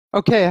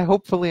Okay,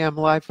 hopefully I'm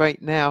live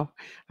right now.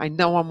 I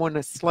know I'm on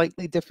a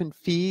slightly different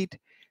feed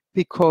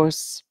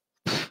because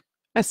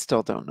I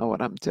still don't know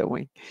what I'm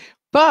doing.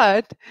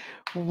 But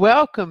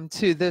welcome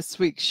to this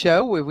week's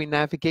show where we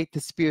navigate the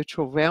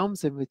spiritual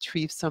realms and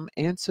retrieve some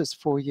answers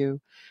for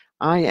you.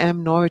 I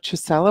am Nora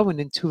Truscello, an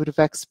intuitive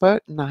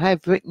expert, and I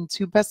have written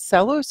 2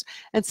 bestsellers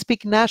and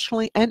speak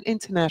nationally and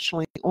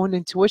internationally on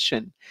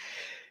intuition.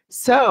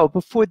 So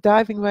before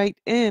diving right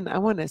in, I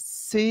want to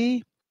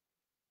see.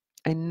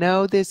 I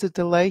know there's a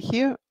delay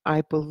here.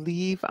 I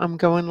believe I'm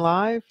going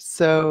live,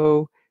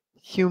 so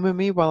humor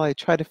me while I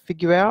try to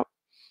figure out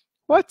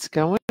what's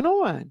going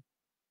on.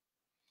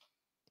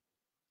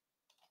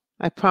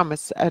 I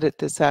promise to edit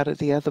this out of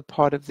the other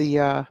part of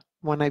the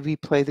when I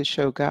replay the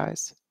show,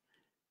 guys.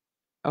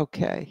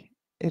 Okay,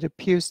 it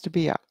appears to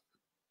be up.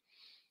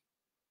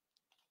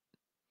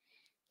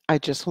 I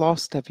just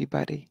lost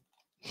everybody.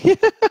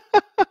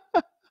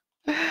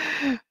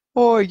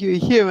 Or you're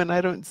here and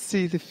I don't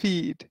see the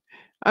feed.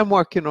 I'm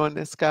working on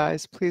this,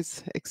 guys.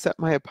 Please accept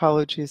my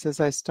apologies as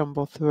I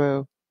stumble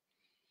through.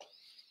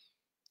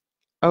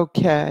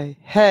 Okay.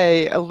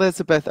 Hey,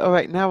 Elizabeth. All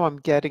right, now I'm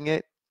getting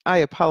it. I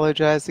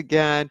apologize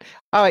again.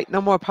 All right,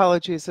 no more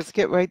apologies. Let's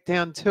get right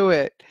down to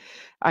it.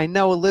 I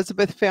know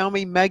Elizabeth found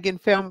me, Maggie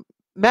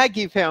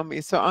found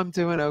me, so I'm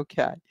doing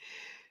okay.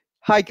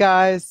 Hi,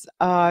 guys.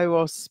 I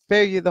will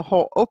spare you the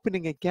whole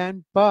opening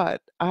again,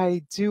 but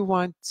I do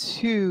want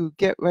to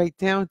get right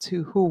down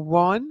to who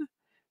won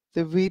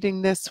the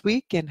reading this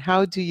week and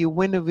how do you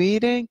win a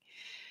reading.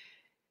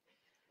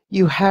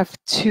 You have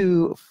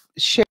to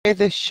share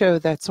this show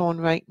that's on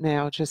right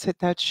now. Just hit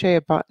that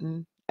share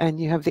button and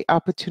you have the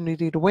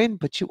opportunity to win.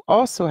 But you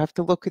also have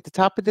to look at the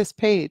top of this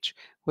page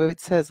where it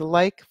says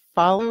like,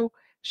 follow,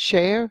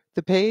 share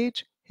the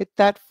page. Hit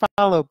that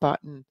follow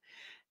button.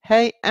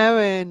 Hey,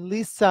 Erin,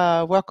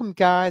 Lisa, welcome,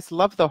 guys.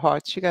 Love the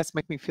hearts. You guys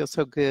make me feel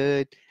so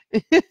good.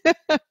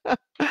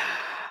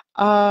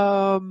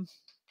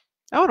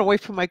 I want to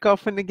wait for my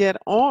girlfriend to get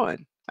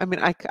on. I mean,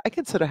 I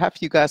consider half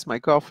you guys my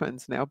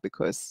girlfriends now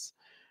because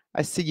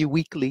I see you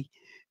weekly,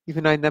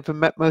 even though I never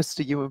met most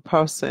of you in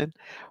person.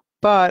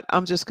 But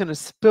I'm just going to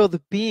spill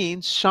the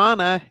beans.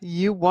 Shauna,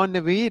 you won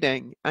the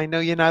reading. I know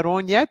you're not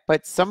on yet,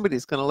 but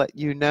somebody's going to let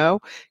you know.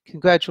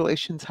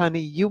 Congratulations, honey.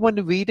 You won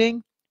the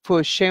reading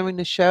for sharing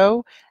the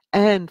show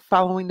and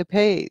following the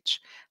page.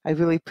 I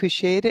really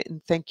appreciate it,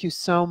 and thank you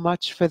so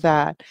much for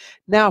that.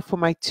 Now, for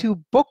my 2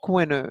 book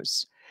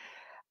winners.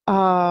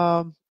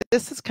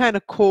 This is kind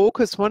of cool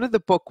because one of the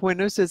book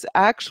winners is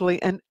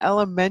actually an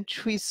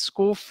elementary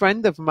school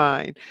friend of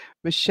mine,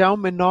 Michelle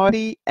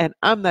Minotti, and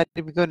I'm not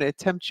even going to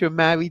attempt your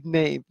married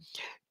name,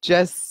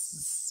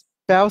 Jess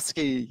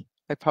Bowski.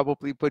 I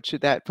probably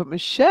butchered that. But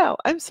Michelle,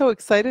 I'm so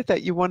excited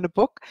that you won the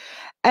book.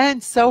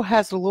 And so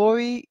has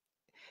Lori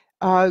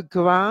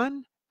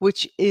Garan,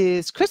 which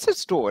is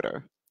Chris's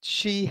daughter.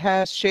 She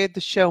has shared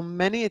the show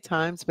many a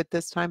times, but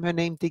this time her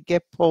name did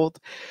get pulled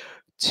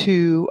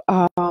to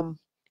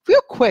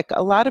real quick.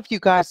 A lot of you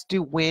guys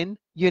do win.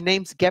 Your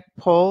names get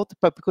pulled,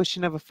 but because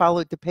you never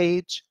followed the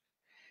page,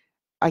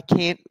 I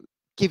can't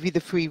give you the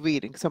free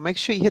reading. So make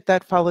sure you hit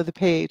that follow the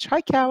page. Hi,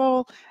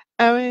 Carol,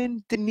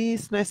 Erin,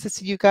 Denise, nice to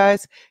see you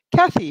guys.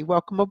 Kathy,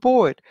 welcome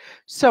aboard.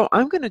 So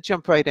I'm going to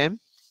jump right in.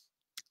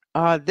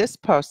 This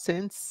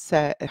person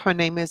said her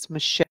name is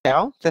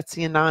Michelle. That's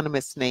the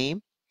anonymous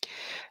name.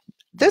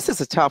 This is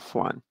a tough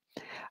one.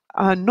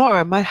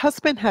 Nora, my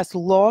husband has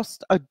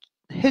lost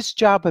his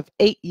job of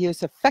 8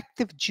 years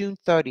effective June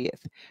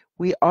 30th.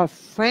 We are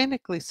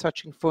frantically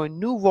searching for a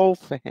new role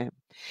for him.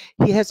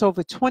 He has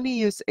over 20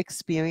 years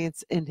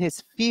experience in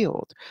his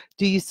field.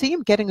 Do you see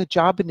him getting a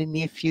job in the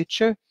near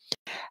future?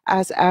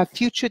 As our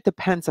future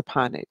depends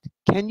upon it.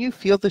 Can you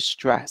feel the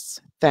stress?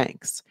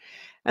 Thanks.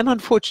 And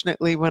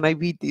unfortunately, when I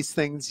read these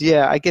things,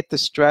 yeah, I get the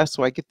stress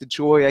or I get the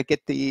joy, I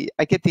get the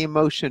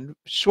emotion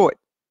short,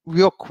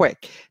 real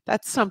quick.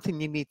 That's something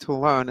you need to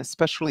learn,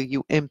 especially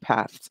you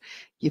empaths.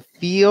 You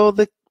feel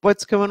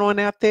what's going on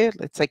out there.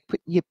 It's like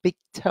putting your big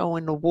toe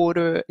in the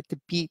water at the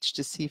beach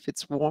to see if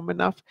it's warm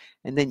enough,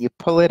 and then you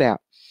pull it out.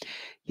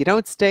 You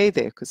don't stay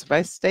there, because if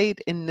I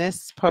stayed in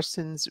this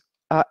person's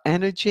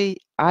energy,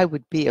 I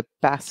would be a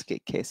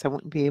basket case. I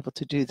wouldn't be able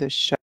to do this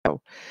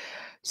show.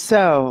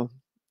 So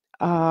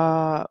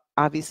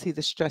obviously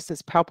the stress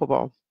is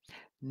palpable.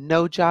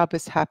 No job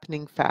is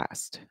happening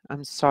fast,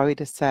 I'm sorry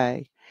to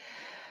say.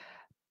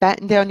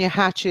 Batten down your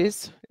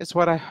hatches is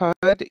what I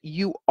heard.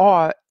 You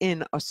are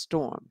in a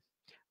storm.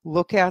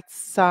 Look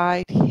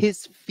outside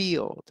his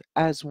field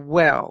as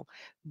well,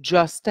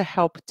 just to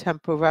help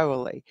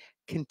temporarily.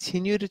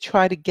 Continue to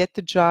try to get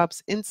the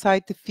jobs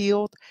inside the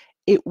field.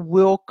 It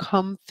will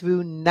come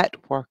through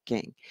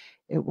networking.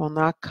 It will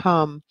not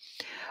come.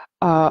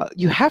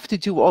 You have to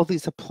do all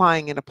these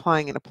applying and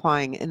applying and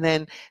applying. And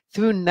then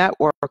through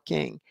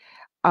networking,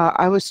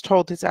 I was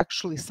told it's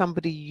actually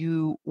somebody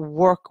you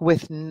worked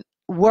with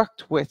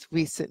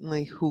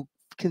recently who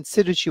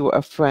considers you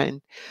a friend,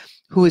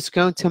 who is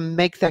going to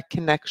make that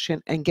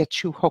connection and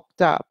get you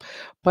hooked up.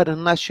 But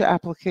unless your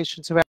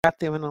applications are out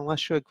there and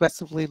unless you're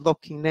aggressively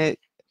looking at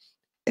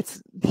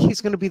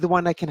he's going to be the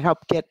one that can help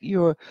get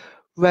your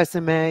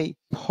resume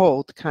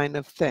pulled, kind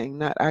of thing,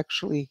 not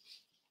actually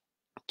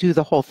do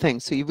the whole thing.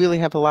 So you really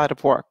have a lot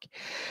of work.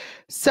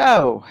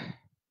 So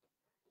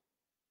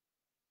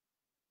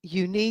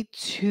you need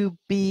to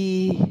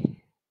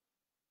be,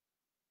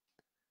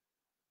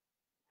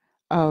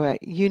 all right,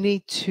 you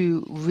need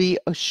to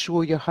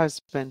reassure your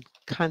husband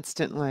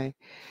constantly.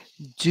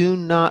 Do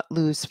not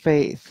lose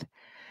faith.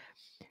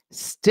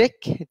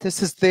 Stick,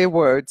 this is their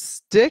words,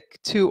 stick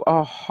to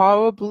a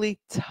horribly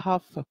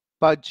tough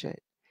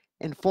budget.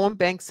 Inform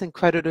banks and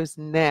creditors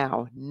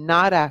now,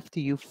 not after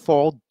you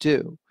fall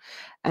due,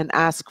 and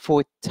ask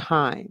for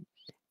time.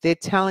 They're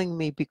telling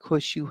me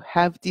because you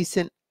have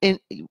decent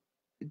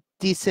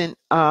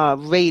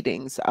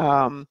ratings,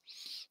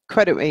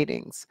 credit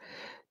ratings,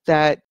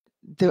 that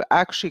they're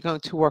actually going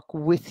to work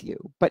with you,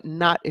 but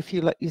not if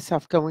you let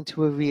yourself go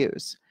into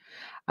arrears.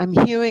 I'm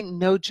hearing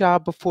no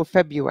job before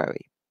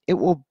February. It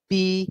will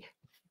be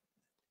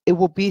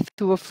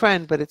through a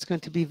friend, but it's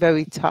going to be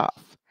very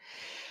tough.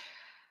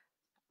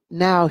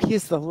 Now,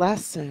 here's the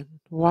lesson.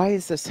 Why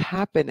is this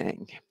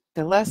happening?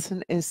 The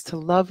lesson is to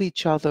love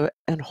each other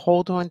and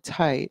hold on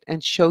tight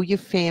and show your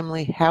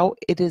family how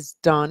it is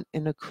done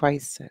in a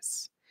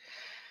crisis.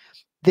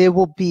 There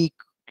will be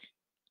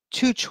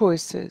two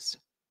choices: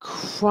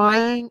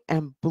 crying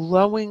and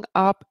blowing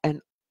up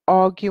and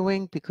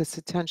arguing because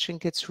the tension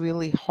gets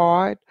really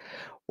hard,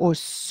 or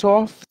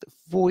soft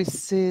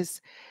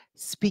voices,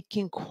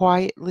 speaking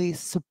quietly,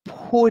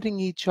 supporting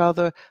each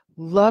other,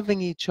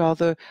 loving each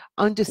other,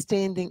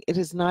 understanding it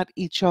is not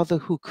each other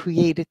who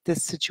created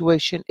this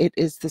situation, it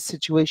is the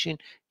situation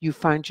you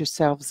find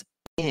yourselves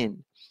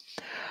in.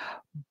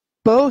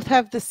 Both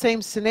have the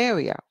same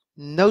scenario,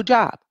 no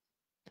job.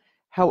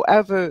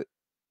 However,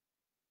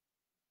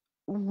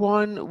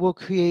 one will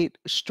create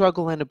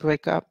struggle and a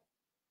breakup.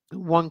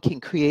 One can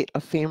create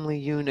a family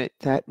unit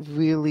that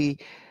really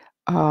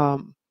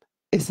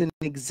is an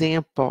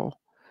example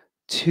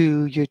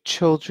to your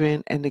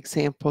children, an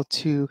example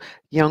to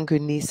younger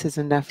nieces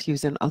and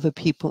nephews and other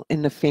people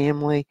in the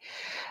family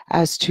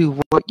as to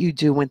what you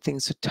do when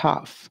things are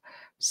tough.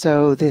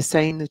 So they're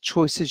saying the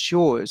choice is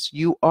yours.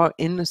 You are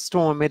in the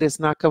storm. It is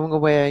not going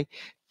away,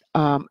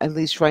 at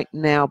least right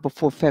now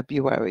before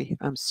February.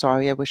 I'm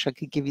sorry. I wish I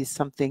could give you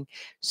something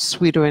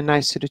sweeter and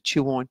nicer to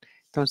chew on.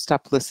 Don't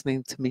stop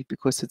listening to me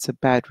because it's a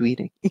bad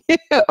reading.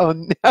 Oh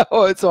no,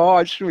 it's a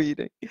harsh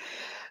reading.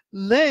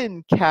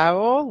 Lynn,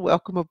 Carol,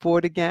 welcome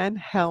aboard again.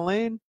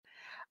 Helen,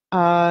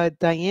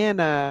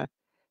 Diana,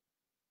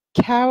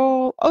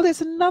 Carol. Oh,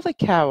 there's another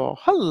Carol.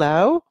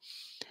 Hello.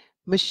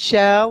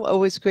 Michelle,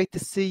 always great to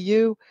see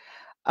you.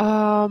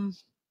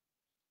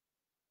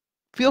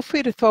 Feel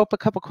free to throw up a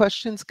couple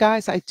questions,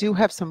 guys. I do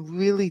have some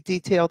really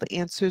detailed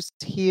answers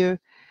here.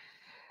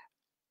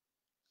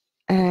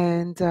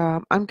 And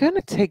I'm going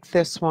to take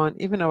this one,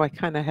 even though I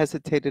kind of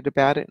hesitated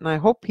about it, and I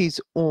hope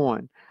he's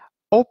on.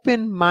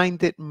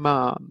 Open-minded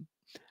mom.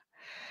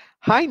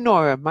 Hi,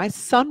 Nora. My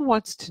son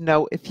wants to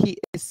know if he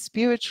is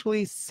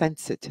spiritually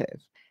sensitive.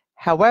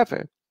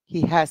 However, he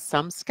has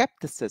some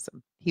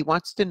skepticism. He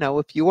wants to know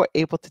if you are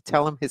able to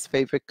tell him his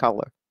favorite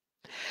color.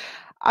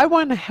 I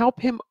want to help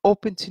him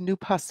open to new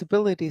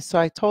possibilities, so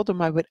I told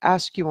him I would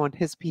ask you on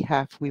his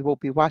behalf. We will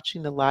be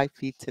watching the live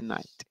feed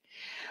tonight.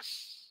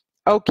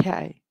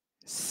 Okay,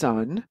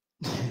 son.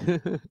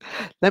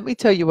 Let me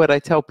tell you what I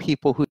tell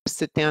people who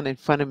sit down in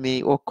front of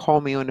me or call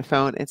me on the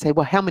phone and say,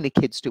 well, how many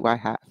kids do I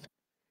have?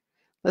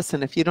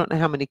 Listen, if you don't know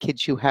how many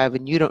kids you have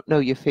and you don't know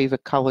your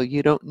favorite color,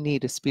 you don't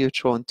need a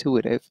spiritual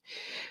intuitive.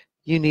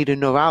 You need a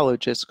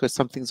neurologist because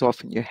something's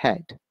off in your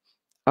head.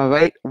 All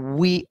right?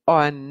 We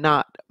are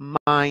not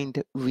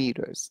mind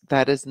readers.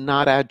 That is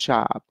not our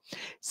job.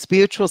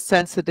 Spiritual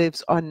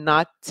sensitives are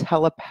not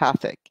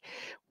telepathic.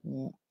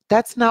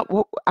 That's not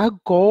what our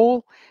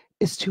goal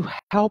is, to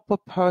help a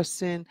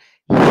person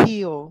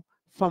heal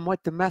from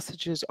what the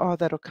messages are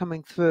that are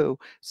coming through.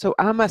 So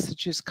our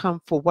messages come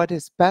for what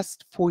is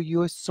best for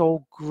your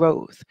soul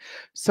growth.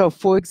 So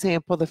for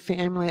example, the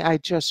family I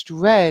just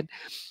read,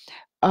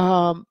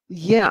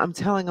 yeah, I'm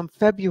telling them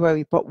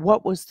February, but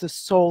what was the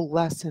soul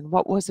lesson?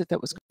 What was it that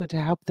was going to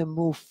help them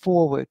move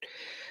forward?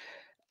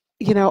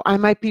 You know, I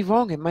might be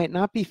wrong. It might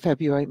not be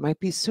February. It might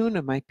be sooner,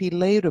 it might be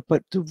later.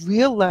 But the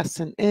real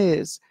lesson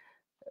is,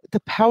 the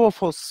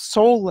powerful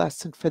soul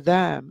lesson for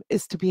them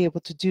is to be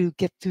able to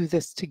get through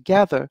this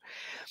together,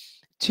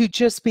 to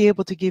just be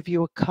able to give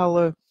you a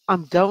color.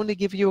 I'm going to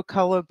give you a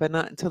color, but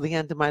not until the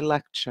end of my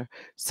lecture.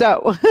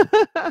 So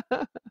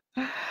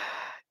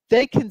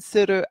they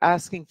consider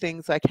asking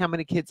things like how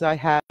many kids I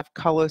have,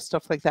 color,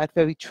 stuff like that,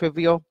 very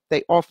trivial.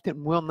 They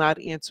often will not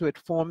answer it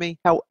for me.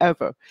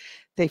 However,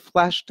 they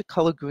flash the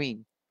color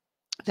green.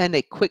 Then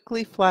they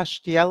quickly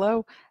flashed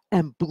yellow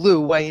and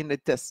blue way in the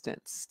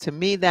distance. To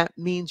me, that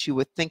means you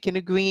were thinking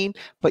of green,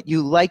 but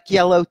you like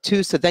yellow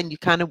too. So then you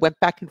kind of went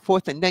back and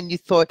forth, and then you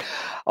thought,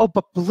 oh,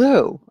 but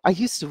blue. I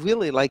used to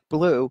really like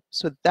blue.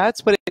 So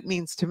that's what it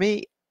means to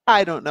me.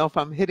 I don't know if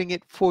I'm hitting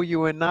it for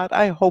you or not.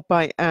 I hope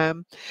I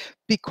am,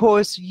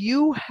 because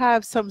you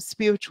have some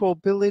spiritual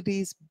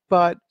abilities,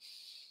 but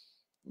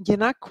you're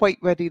not quite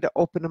ready to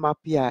open them up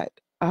yet.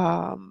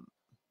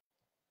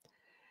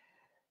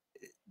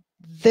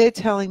 They're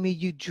telling me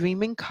you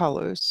dream in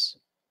colors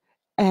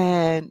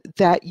and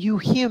that you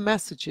hear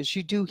messages,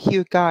 you do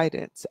hear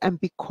guidance. And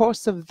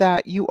because of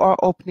that, you are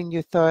opening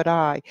your third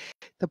eye.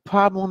 The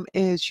problem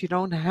is you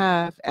don't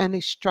have any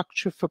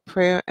structure for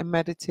prayer and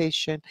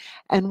meditation.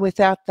 And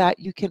without that,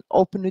 you can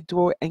open the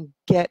door and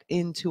get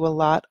into a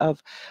lot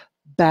of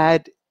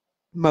bad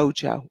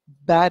mojo,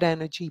 bad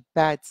energy,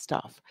 bad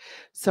stuff.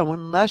 So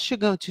unless you're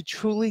going to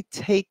truly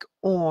take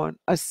on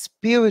a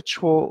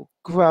spiritual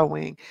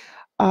growing,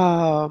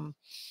 um,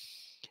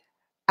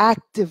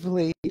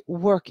 actively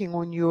working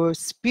on your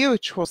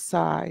spiritual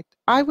side,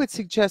 I would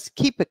suggest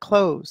keep it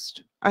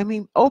closed. I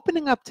mean,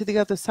 opening up to the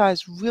other side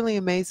is really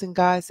amazing,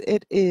 guys.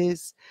 It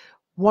is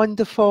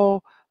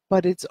wonderful,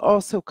 but it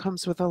also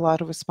comes with a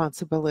lot of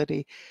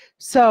responsibility.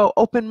 So,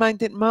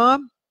 open-minded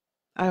mom,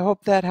 I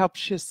hope that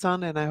helps your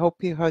son, and I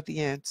hope you heard the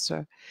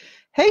answer.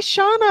 Hey,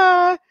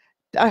 Shauna,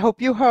 I hope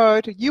you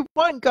heard. You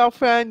won,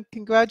 girlfriend.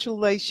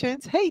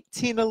 Congratulations. Hey,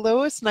 Tina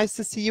Lewis, nice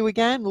to see you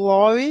again.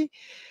 Laurie,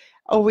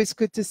 always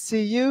good to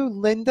see you.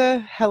 Linda,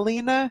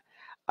 Helena.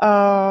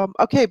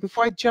 Okay,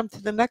 before I jump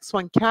to the next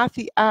one,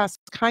 Kathy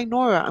asks, hi,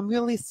 Nora, I'm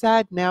really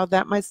sad now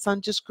that my son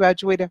just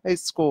graduated high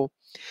school.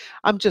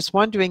 I'm just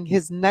wondering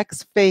his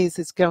next phase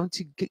is going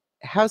to,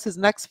 how's his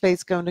next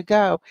phase going to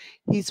go?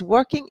 He's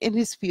working in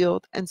his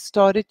field and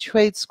started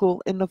trade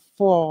school in the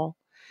fall.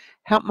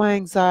 Help my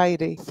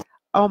anxiety.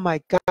 Oh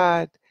my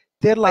God.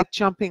 They're like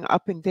jumping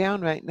up and down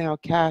right now,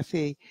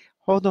 Kathy.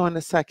 Hold on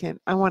a second.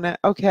 I want to,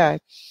 okay.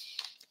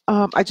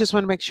 I just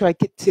want to make sure I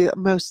get to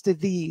most of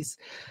these.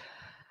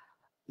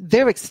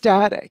 They're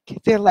ecstatic.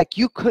 They're like,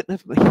 you couldn't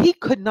have, he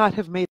could not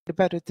have made a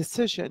better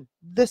decision.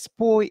 This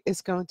boy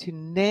is going to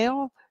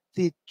nail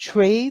the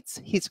trades.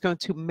 He's going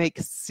to make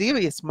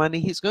serious money.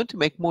 He's going to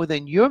make more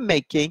than you're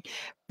making,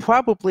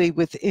 probably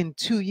within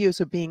 2 years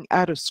of being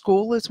out of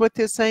school, is what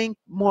they're saying,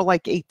 more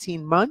like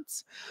 18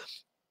 months.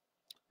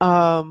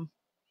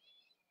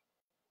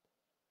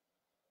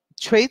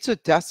 Trades are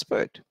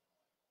desperate.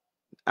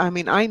 I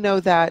mean, I know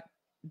that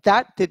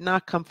that did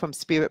not come from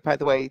spirit, by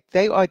the way.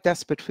 They are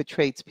desperate for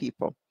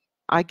tradespeople.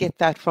 I get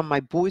that from my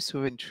boys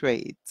who are in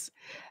trades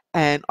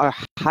and are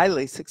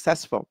highly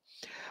successful.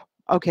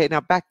 Okay,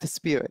 now back to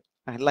spirit.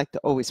 I like to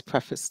always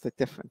preface the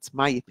difference,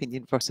 my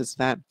opinion versus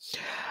them.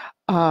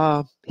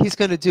 He's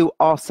going to do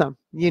awesome.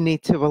 You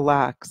need to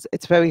relax.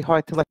 It's very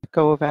hard to let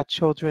go of our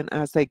children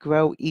as they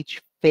grow. Each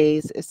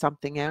phase is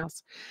something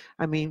else.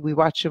 I mean, we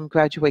watch them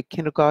graduate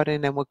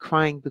kindergarten and we're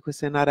crying because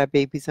they're not our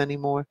babies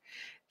anymore.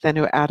 Then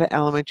they're out of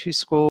elementary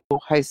school,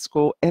 high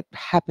school. It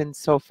happens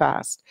so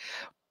fast.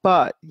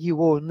 But you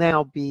will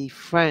now be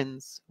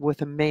friends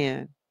with a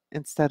man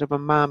instead of a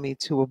mommy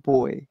to a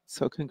boy.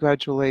 So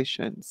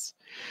congratulations.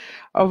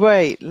 All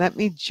right, let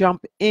me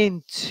jump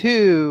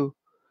into,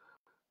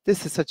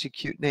 this is such a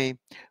cute name.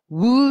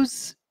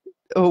 Woodsy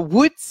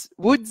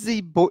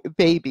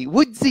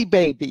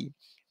Baby.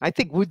 I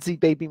think Woodsy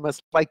Baby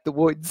must like the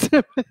woods.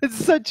 It's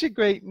such a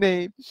great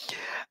name.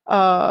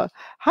 Hi,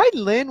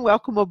 Lynn.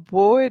 Welcome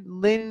aboard.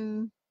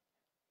 Lynn,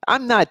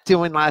 I'm not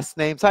doing last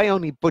names. I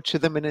only butcher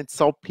them and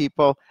insult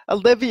people.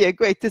 Olivia,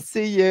 great to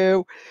see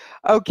you.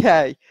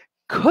 Okay.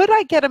 Could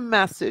I get a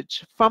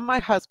message from my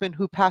husband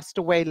who passed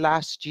away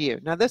last year?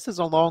 Now, this is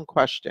a long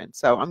question,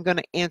 so I'm going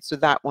to answer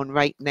that one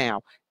right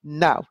now.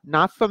 No,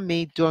 not from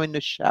me during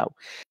the show.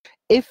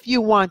 If you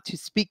want to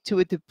speak to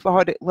a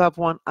departed loved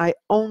one, I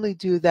only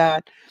do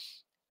that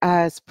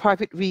as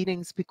private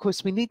readings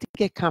because we need to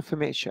get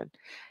confirmation.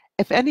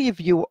 If any of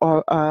you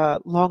are a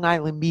Long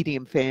Island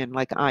Medium fan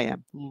like I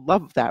am,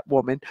 love that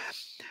woman,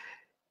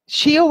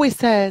 she always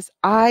says,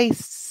 I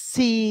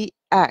see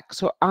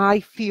X or I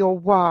feel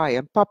Y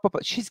and blah, blah,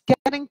 blah. She's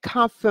getting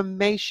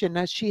confirmation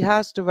that she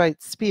has the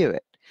right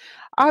spirit.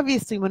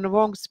 Obviously, when the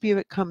wrong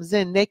spirit comes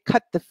in, they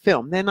cut the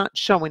film. They're not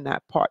showing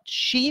that part.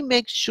 She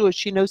makes sure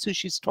she knows who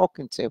she's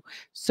talking to.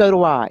 So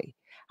do I.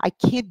 I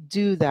can't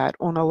do that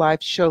on a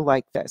live show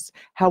like this.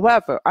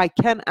 However, I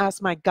can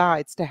ask my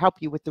guides to help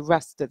you with the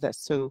rest of this.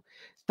 So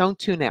don't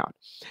tune out.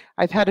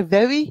 I've had a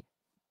very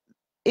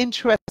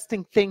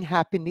interesting thing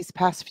happen these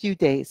past few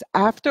days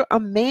after a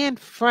man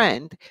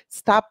friend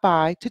stopped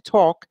by to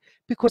talk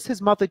because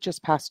his mother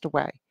just passed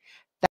away.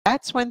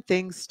 That's when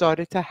things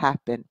started to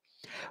happen.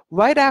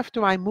 Right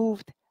after I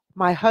moved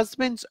my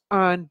husband's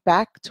urn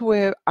back to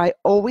where I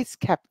always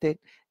kept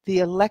it, the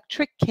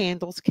electric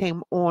candles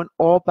came on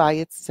all by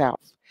itself.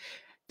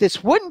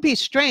 This wouldn't be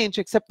strange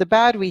except the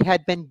battery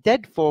had been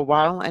dead for a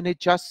while and it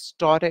just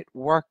started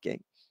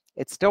working.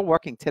 It's still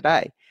working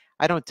today.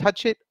 I don't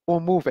touch it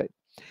or move it.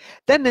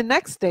 Then the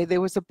next day,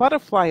 there was a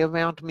butterfly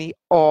around me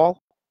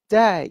all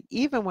day.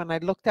 Even when I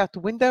looked out the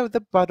window,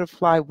 the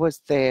butterfly was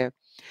there.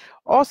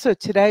 Also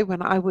today,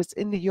 when I was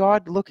in the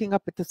yard looking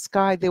up at the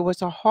sky, there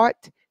was a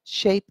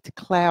heart-shaped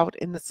cloud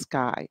in the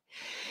sky.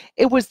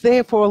 It was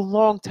there for a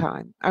long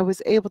time. I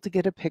was able to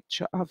get a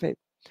picture of it.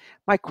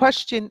 My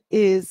question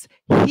is,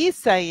 he's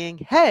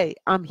saying, hey,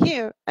 I'm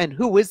here, and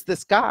who is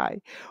this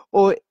guy?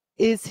 Or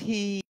is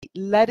he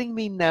letting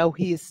me know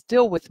he is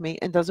still with me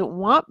and doesn't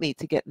want me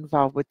to get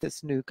involved with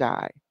this new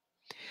guy?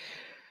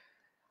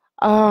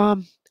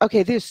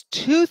 Okay, there's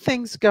two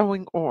things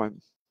going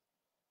on.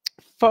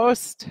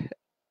 First,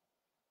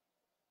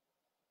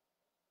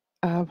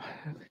 all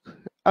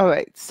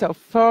right, so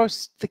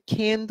first, the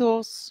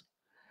candles.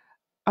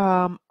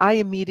 I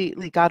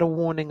immediately got a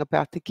warning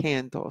about the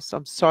candles.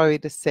 I'm sorry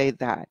to say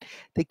that.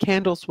 The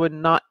candles were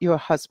not your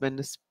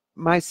husband.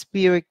 My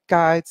spirit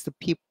guides,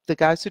 the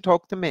guys who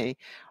talk to me,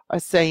 are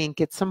saying,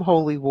 get some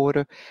holy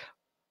water,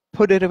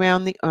 put it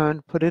around the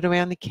urn, put it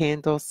around the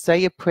candles,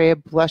 say a prayer,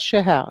 bless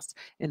your house,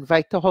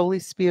 invite the Holy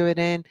Spirit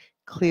in,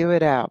 clear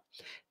it out.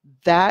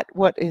 That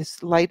what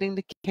is lighting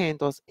the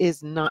candles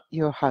is not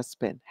your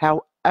husband.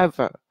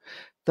 However,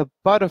 the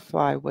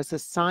butterfly was a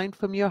sign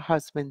from your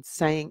husband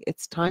saying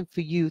it's time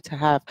for you to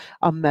have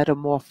a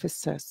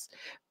metamorphosis.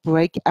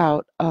 Break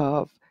out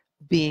of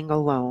being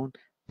alone.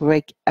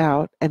 Break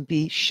out and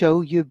show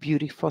your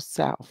beautiful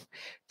self.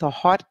 The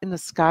heart in the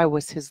sky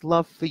was his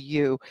love for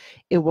you.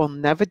 It will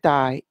never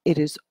die. It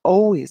is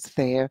always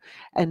there.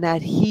 And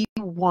that he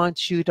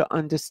wants you to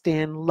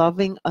understand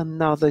loving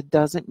another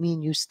doesn't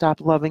mean you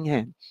stop loving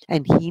him.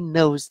 And he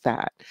knows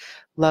that.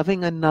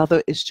 Loving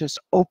another is just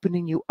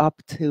opening you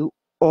up to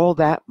all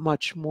that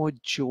much more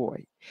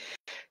joy.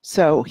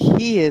 So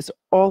he is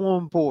all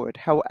on board.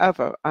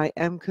 However, I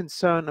am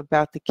concerned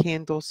about the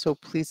candles, so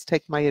please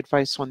take my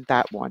advice on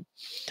that one.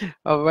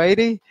 All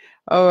righty?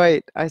 All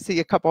right. I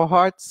see a couple of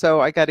hearts, so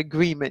I got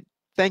agreement.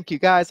 Thank you,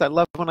 guys. I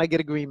love when I get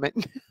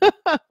agreement.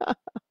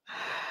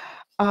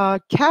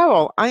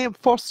 Carol, I am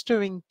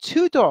fostering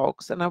 2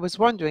 dogs, and I was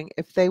wondering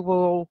if they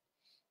will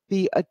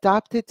be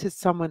adopted to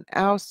someone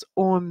else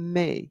or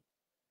me.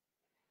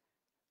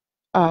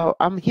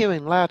 I'm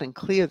hearing loud and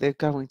clear they're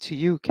going to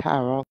you,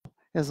 Carol,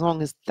 as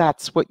long as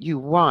that's what you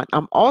want.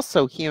 I'm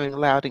also hearing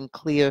loud and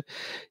clear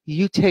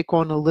you take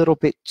on a little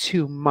bit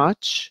too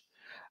much.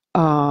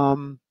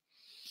 The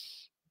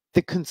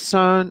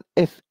concern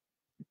the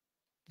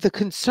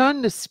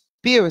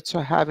spirits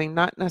are having,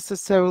 not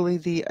necessarily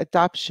the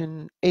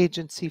adoption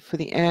agency for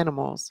the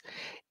animals,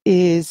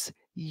 is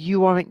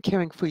you aren't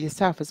caring for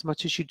yourself as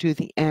much as you do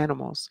the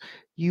animals.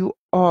 You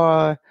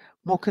are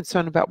more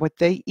concerned about what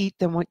they eat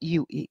than what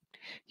you eat.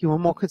 You are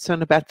more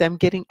concerned about them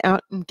getting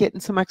out and getting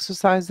some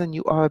exercise than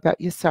you are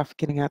about yourself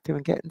getting out there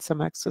and getting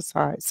some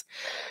exercise.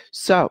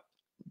 So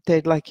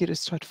they'd like you to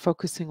start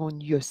focusing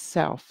on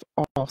yourself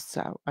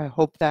also. I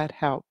hope that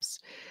helps.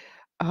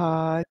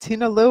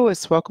 Tina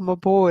Lewis, welcome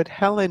aboard.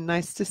 Helen,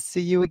 nice to see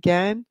you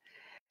again.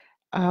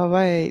 All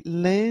right,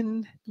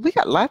 Lynn. We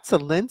got lots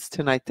of Lynn's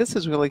tonight. This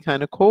is really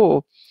kind of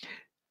cool.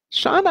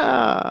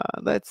 Shauna,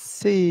 let's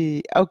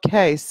see.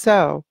 Okay,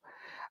 so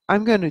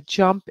I'm going to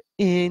jump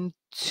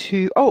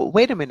into, oh,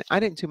 wait a minute. I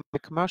didn't do my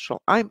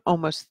commercial. I'm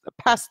almost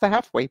past the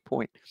halfway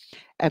point.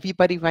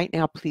 Everybody right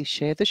now, please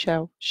share the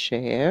show.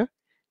 Share.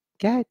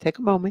 Go ahead, take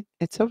a moment.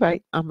 It's all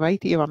right. I'm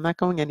right here. I'm not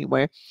going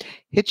anywhere.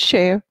 Hit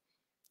share.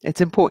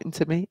 It's important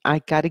to me. I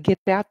got to get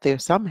out there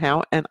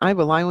somehow, and I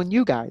rely on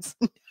you guys.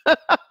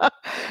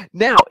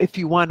 Now, if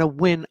you want to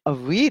win a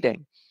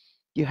reading,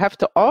 you have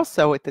to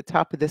also, at the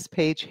top of this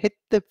page, hit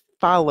the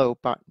follow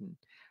button.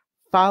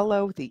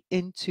 Follow the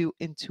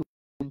Intuition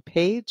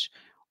page,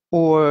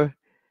 or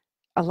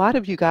a lot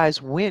of you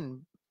guys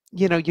win.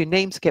 You know, your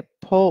names get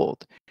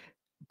pulled,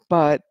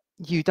 but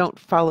you don't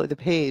follow the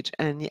page,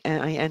 and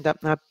I end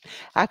up not.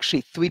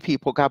 Actually, 3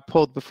 people got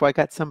pulled before I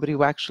got somebody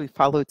who actually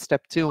followed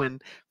step 2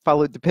 and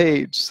followed the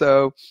page.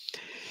 So,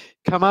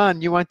 come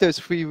on, you want those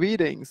free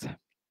readings.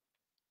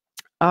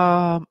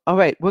 All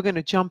right, we're going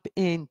to jump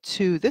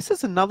into, this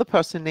is another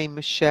person named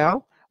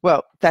Michelle.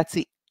 Well, that's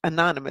the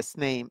anonymous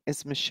name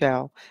is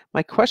Michelle.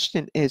 My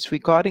question is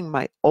regarding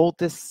my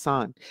oldest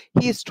son.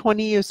 He is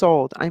 20 years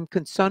old. I'm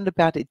concerned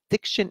about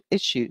addiction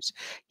issues,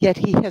 yet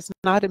he has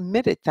not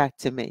admitted that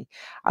to me.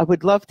 I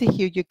would love to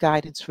hear your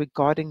guidance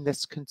regarding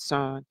this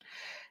concern.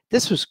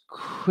 This was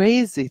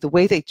crazy, the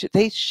way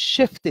they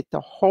shifted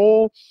the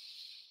whole.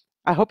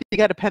 I hope you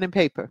got a pen and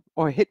paper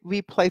or hit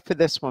replay for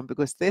this one,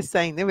 because they're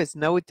saying there is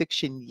no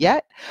addiction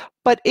yet,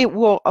 but it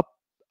will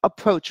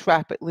approach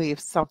rapidly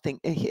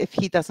if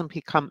he doesn't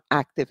become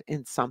active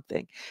in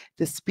something.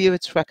 The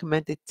spirits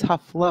recommended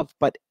tough love,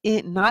 but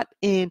not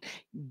in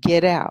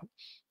get out.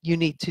 You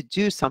need to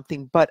do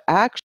something, but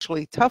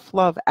actually tough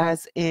love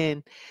as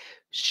in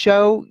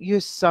show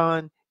your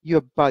son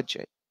your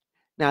budget.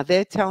 Now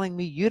they're telling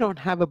me you don't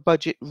have a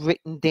budget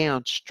written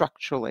down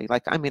structurally.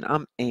 Like, I mean,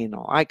 I'm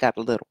anal. I got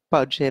a little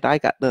budget. I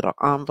got little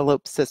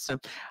envelope system.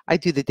 I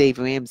do the Dave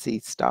Ramsey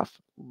stuff.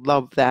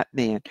 Love that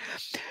man.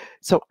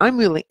 So I'm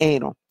really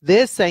anal.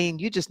 They're saying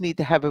you just need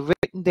to have a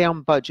written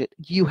down budget.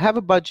 You have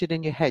a budget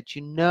in your head.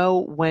 You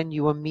know when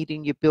you are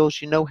meeting your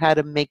bills. You know how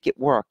to make it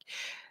work.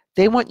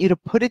 They want you to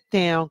put it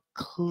down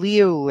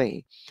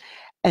clearly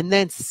and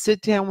then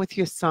sit down with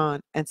your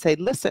son and say,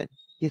 listen,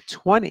 you're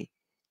 20.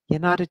 You're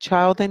not a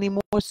child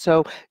anymore,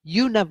 so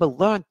you never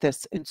learned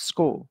this in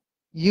school.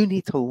 You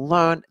need to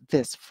learn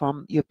this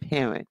from your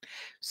parent.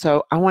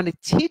 So I want to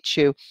teach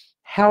you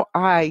how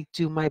I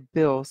do my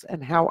bills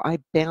and how I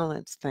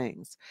balance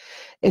things.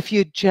 If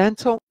you're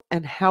gentle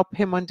and help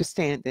him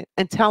understand it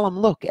and tell him,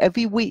 look,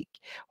 every week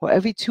or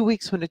every 2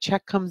 weeks when a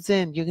check comes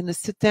in, you're going to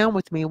sit down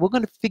with me and we're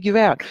going to figure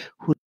out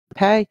who to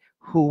pay,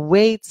 who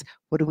waits,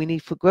 what do we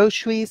need for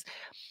groceries.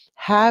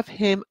 Have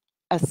him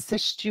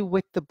assist you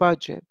with the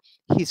budget.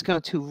 He's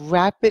going to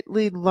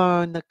rapidly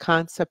learn the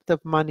concept of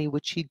money,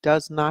 which he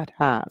does not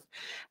have.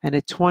 And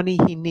at 20,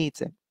 he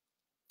needs it.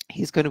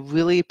 He's going to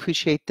really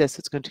appreciate this.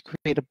 It's going to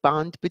create a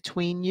bond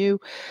between you.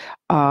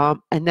 And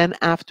then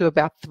after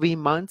about 3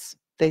 months,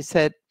 they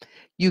said,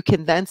 you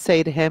can then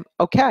say to him,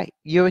 okay,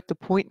 you're at the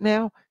point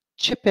now,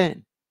 chip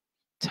in.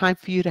 Time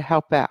for you to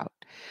help out.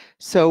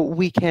 So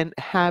we can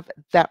have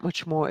that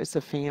much more as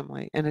a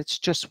family. And it's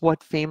just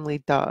what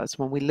family does.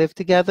 When we live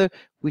together,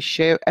 we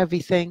share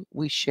everything,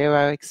 we share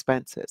our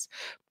expenses.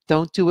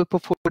 Don't do it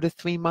before the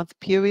 3-month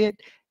period,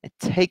 and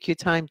take your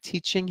time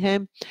teaching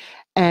him.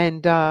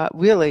 And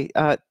really,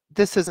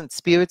 this isn't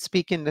spirit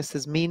speaking, this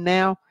is me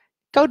now.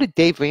 Go to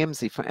Dave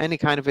Ramsey for any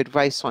kind of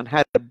advice on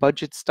how to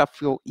budget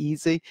stuff real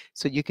easy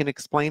so you can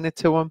explain it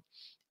to him.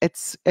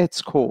 It's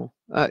cool.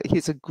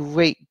 He's a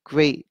great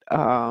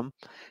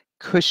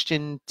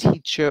Christian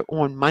teacher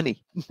on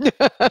money.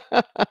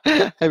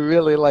 I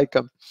really like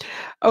him.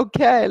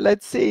 Okay,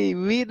 let's see.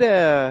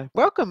 Rita.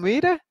 Welcome,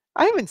 Rita.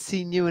 I haven't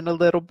seen you in a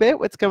little bit.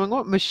 What's going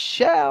on?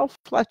 Michelle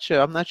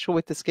Fletcher. I'm not sure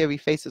what the scary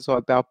faces are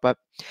about, but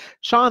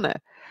Shauna,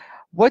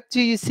 what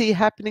do you see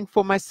happening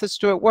for my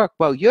sister at work?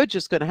 Well, you're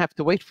just going to have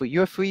to wait for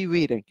your free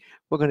reading.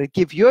 We're going to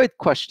give your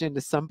question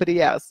to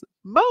somebody else.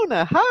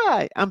 Mona,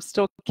 hi. I'm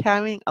still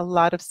carrying a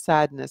lot of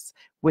sadness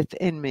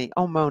within me.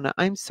 Oh, Mona,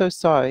 I'm so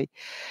sorry.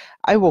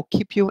 I will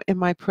keep you in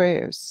my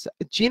prayers.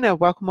 Gina,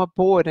 welcome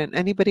aboard. And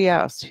anybody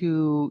else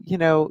who, you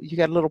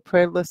got a little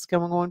prayer list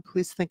going on,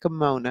 please think of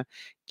Mona.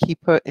 Keep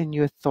her in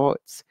your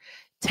thoughts.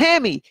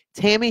 Tammy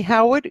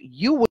Howard,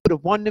 you would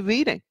have won the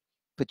reading,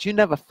 but you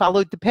never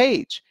followed the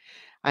page.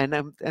 And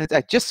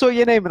I just saw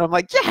your name and I'm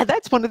like, yeah,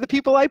 that's one of the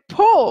people I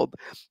pulled.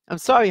 I'm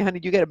sorry, honey.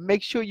 You got to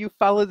make sure you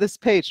follow this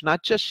page,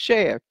 not just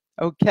share.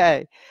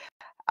 Okay.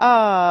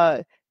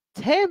 Tambria,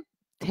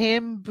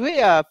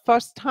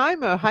 first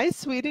timer. Hi,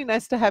 sweetie.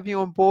 Nice to have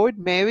you on board.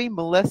 Mary,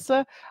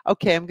 Melissa.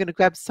 Okay, I'm going to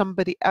grab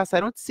somebody else. I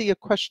don't see a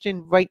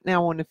question right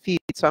now on the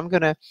feed, so I'm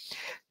going to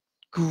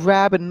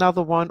grab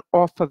another one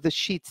off of the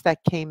sheets that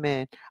came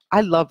in.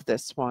 I love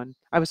this one.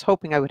 I was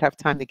hoping I would have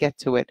time to get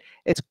to it.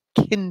 It's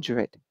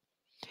Kindred.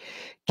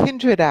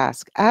 Kindred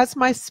asks, as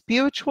my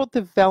spiritual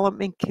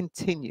development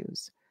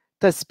continues,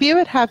 does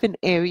Spirit have an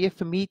area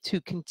for me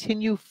to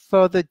continue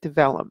further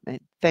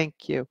development?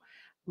 Thank you.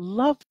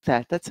 Love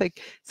that. That's like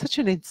such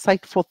an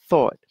insightful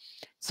thought.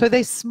 So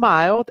they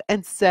smiled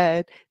and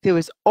said, there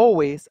is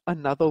always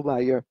another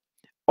layer.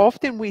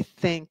 Often we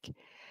think,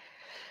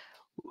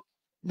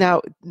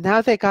 now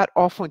they got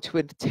off onto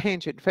a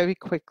tangent very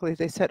quickly.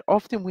 They said,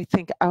 often we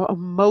think our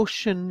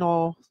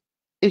emotional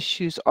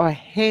issues are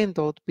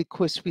handled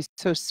because we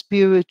so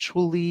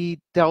spiritually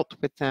dealt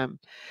with them.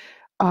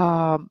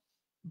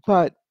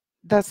 But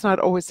that's not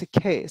always the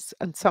case.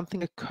 And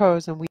something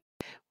occurs and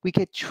we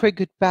get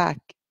triggered back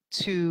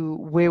to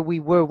where we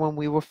were when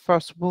we were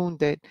first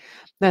wounded.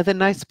 Now, the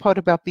nice part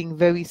about being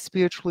very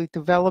spiritually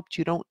developed,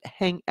 you don't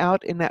hang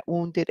out in that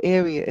wounded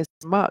area as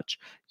much.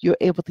 You're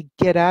able to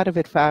get out of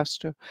it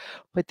faster.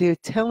 But they're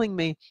telling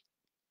me,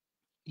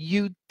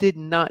 you did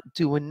not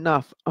do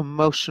enough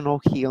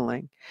emotional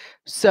healing.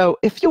 So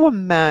if you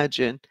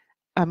imagine,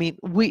 I mean,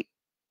 we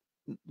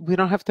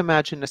don't have to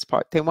imagine this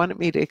part. They wanted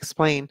me to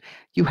explain,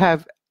 you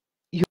have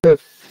your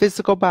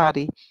physical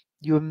body,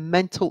 your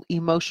mental,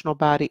 emotional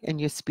body, and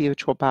your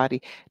spiritual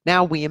body.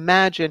 Now we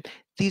imagine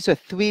these are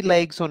 3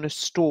 legs on a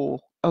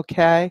stool,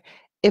 okay?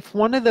 If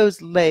one of those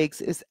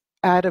legs is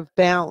out of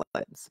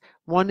balance,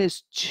 one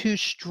is too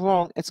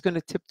strong, it's going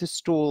to tip the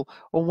stool,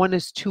 or one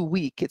is too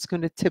weak, it's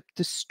going to tip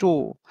the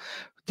stool.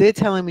 They're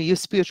telling me your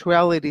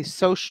spirituality is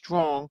so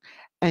strong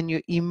and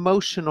your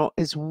emotional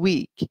is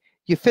weak.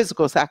 Your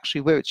physical is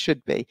actually where it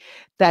should be,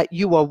 that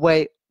you are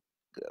way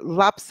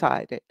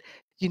lopsided.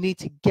 You need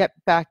to get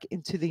back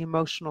into the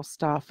emotional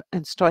stuff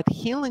and start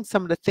healing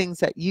some of the things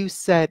that you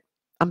said,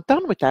 I'm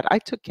done with that. I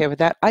took care of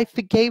that. I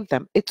forgave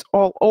them. It's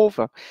all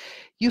over.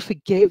 You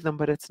forgave them,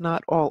 but it's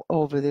not all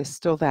over. There's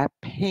still that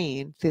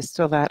pain. There's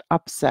still that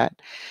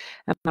upset.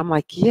 And I'm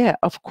like, yeah,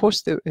 of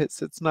course there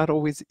is. It's not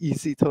always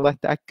easy to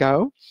let that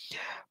go.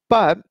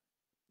 But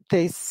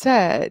they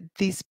said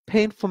these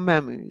painful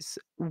memories,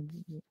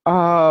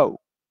 where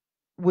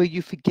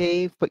you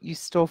forgave, but you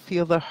still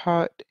feel the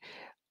hurt,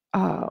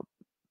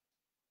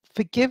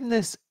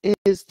 forgiveness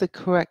is the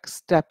correct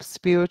step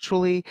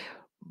spiritually,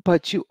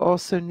 but you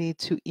also need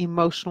to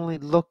emotionally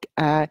look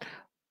at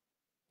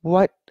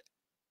the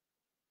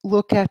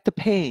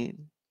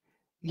pain.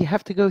 You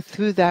have to go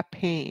through that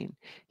pain.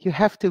 You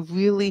have to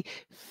really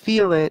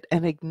feel it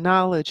and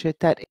acknowledge it,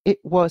 that it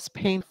was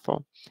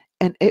painful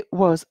and it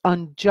was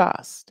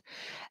unjust.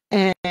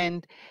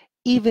 And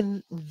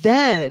even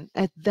then,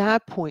 at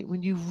that point,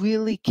 when you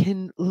really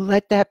can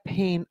let that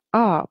pain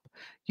up,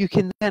 you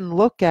can then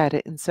look at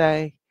it and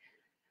say,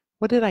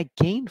 What did I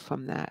gain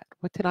from that?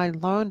 What did I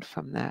learn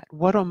from that?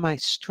 What are my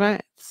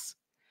strengths?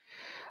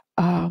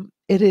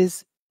 It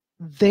is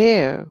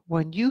there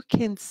when you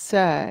can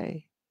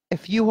say,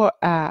 if you are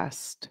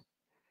asked,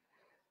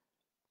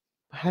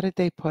 how did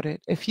they put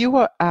it? If you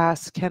are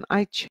asked, can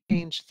I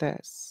change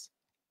this?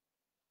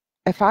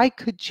 If I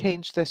could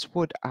change this,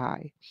 would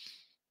I?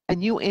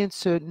 And you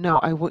answered, no,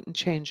 I wouldn't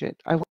change it.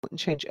 I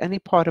wouldn't change any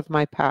part of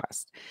my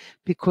past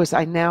because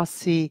I now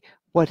see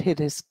what it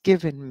has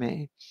given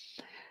me.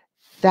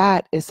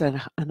 That is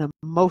an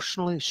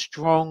emotionally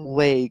strong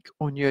leg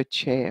on your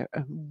chair,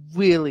 a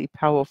really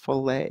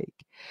powerful leg.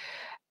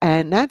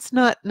 And that's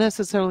not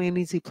necessarily an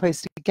easy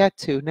place to get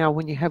to. Now,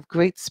 when you have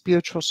great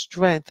spiritual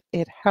strength,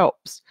 it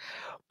helps.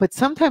 But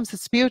sometimes the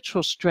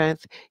spiritual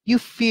strength, you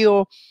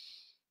feel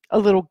a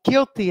little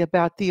guilty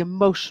about the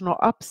emotional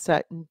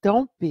upset. And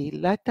don't be.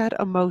 Let that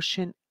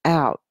emotion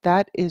out.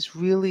 That is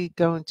really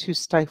going to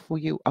stifle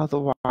you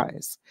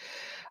otherwise.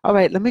 All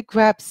right, let me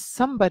grab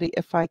somebody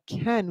if I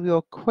can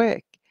real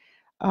quick.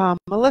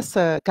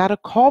 Melissa, got a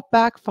call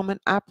back from an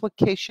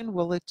application.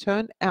 Will it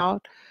turn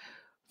out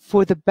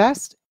for the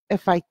best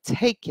if I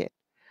take it?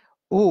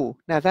 Oh,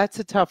 now that's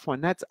a tough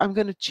one. I'm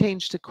going to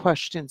change the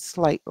question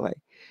slightly.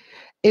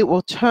 It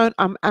will turn,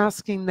 I'm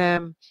asking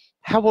them,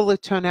 how will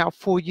it turn out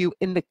for you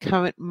in the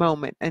current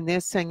moment? And they're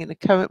saying in the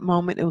current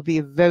moment, it would be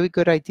a very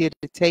good idea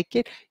to take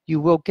it. You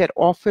will get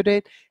offered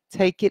it.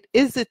 Take it.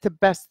 Is it the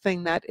best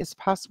thing that is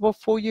possible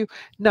for you?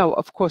 No,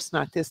 of course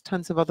not. There's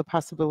tons of other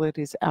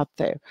possibilities out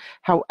there.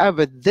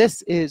 However,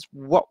 this is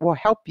what will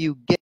help you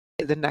get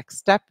to the next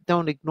step.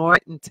 Don't ignore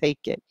it and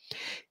take it.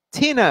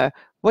 Tina,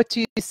 what do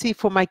you see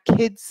for my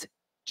kids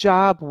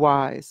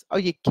job-wise? Are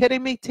you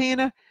kidding me,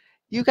 Tina?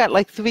 You got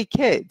like 3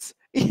 kids.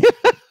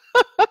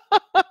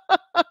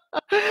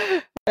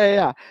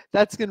 Yeah,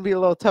 that's going to be a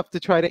little tough to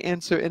try to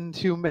answer in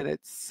 2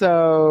 minutes.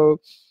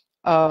 So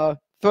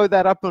throw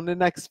that up on the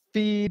next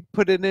feed,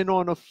 put it in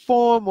on a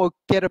form, or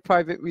get a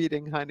private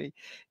reading, honey.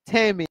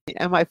 Tammy,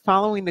 am I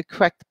following the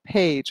correct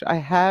page? I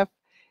have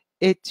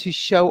it to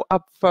show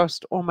up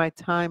first on my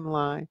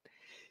timeline.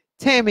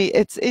 Tammy,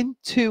 it's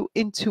into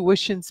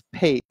Intuition's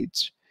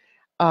page.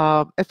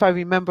 If I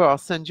remember, I'll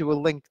send you a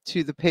link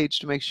to the page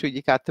to make sure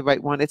you got the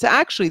right one. It's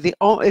actually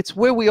it's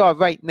where we are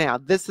right now.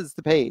 This is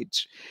the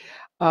page.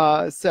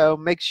 So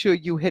make sure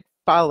you hit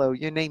follow.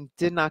 Your name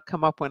did not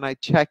come up when I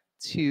checked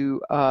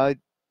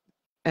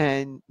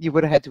and you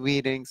would have had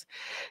readings.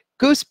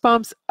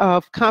 Goosebumps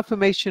of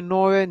confirmation,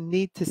 Nora,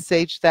 need to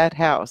sage that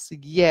house.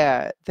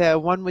 Yeah, the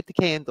one with the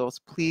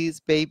candles. Please,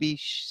 baby,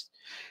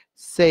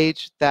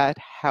 sage that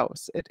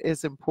house. It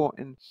is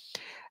important.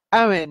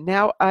 Aaron,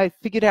 now I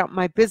figured out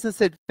my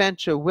business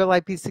adventure. Will I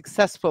be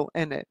successful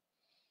in it?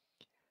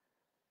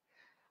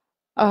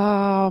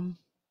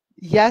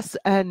 Yes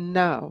and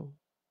no.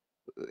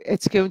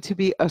 It's going to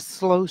be a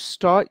slow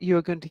start.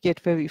 You're going to get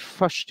very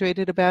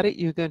frustrated about it.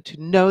 You're going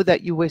to know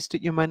that you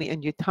wasted your money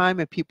and your time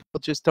and people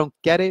just don't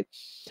get it.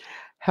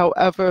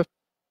 However,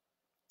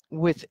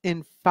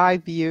 within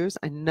 5 years,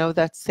 I know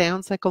that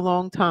sounds like a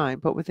long time,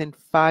 but within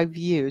 5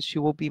 years,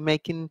 you will be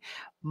making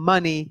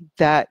money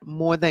that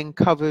more than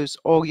covers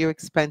all your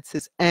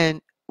expenses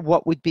and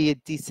what would be a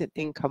decent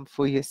income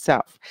for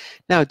yourself.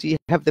 Now, do you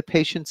have the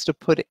patience to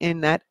put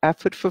in that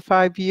effort for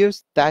 5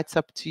 years? That's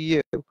up to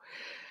you.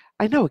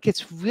 I know it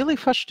gets really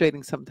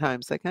frustrating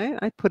sometimes. Like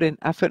I put in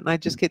effort and I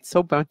just get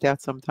so burnt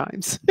out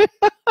sometimes.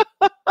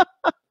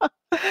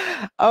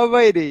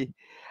 Alrighty.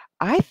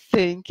 I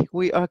think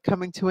we are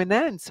coming to an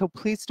end. So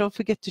please don't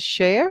forget to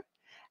share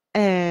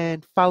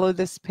and follow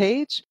this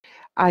page.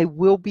 I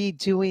will be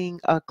doing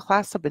a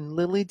class up in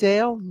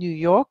Lilydale, New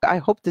York. I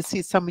hope to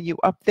see some of you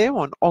up there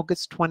on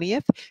August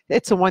 20th.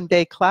 It's a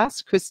one-day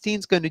class.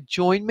 Christine's going to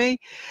join me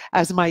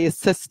as my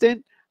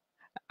assistant.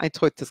 I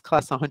taught this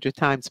class 100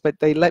 times, but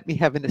they let me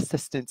have an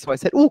assistant. So I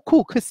said, oh,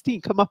 cool, Christine,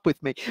 come up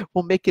with me.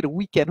 We'll make it a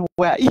weekend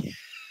away.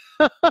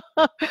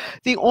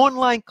 The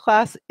online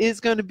class is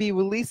going to be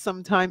released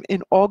sometime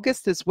in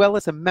August, as well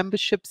as a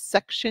membership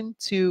section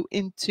to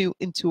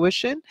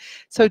Intuition.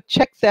 So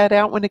check that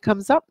out when it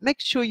comes up. Make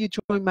sure you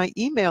join my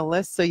email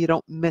list so you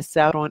don't miss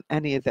out on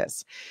any of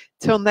this.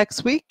 Till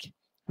next week,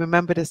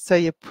 remember to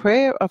say a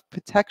prayer of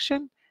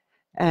protection.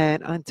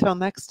 And until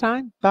next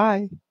time,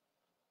 bye.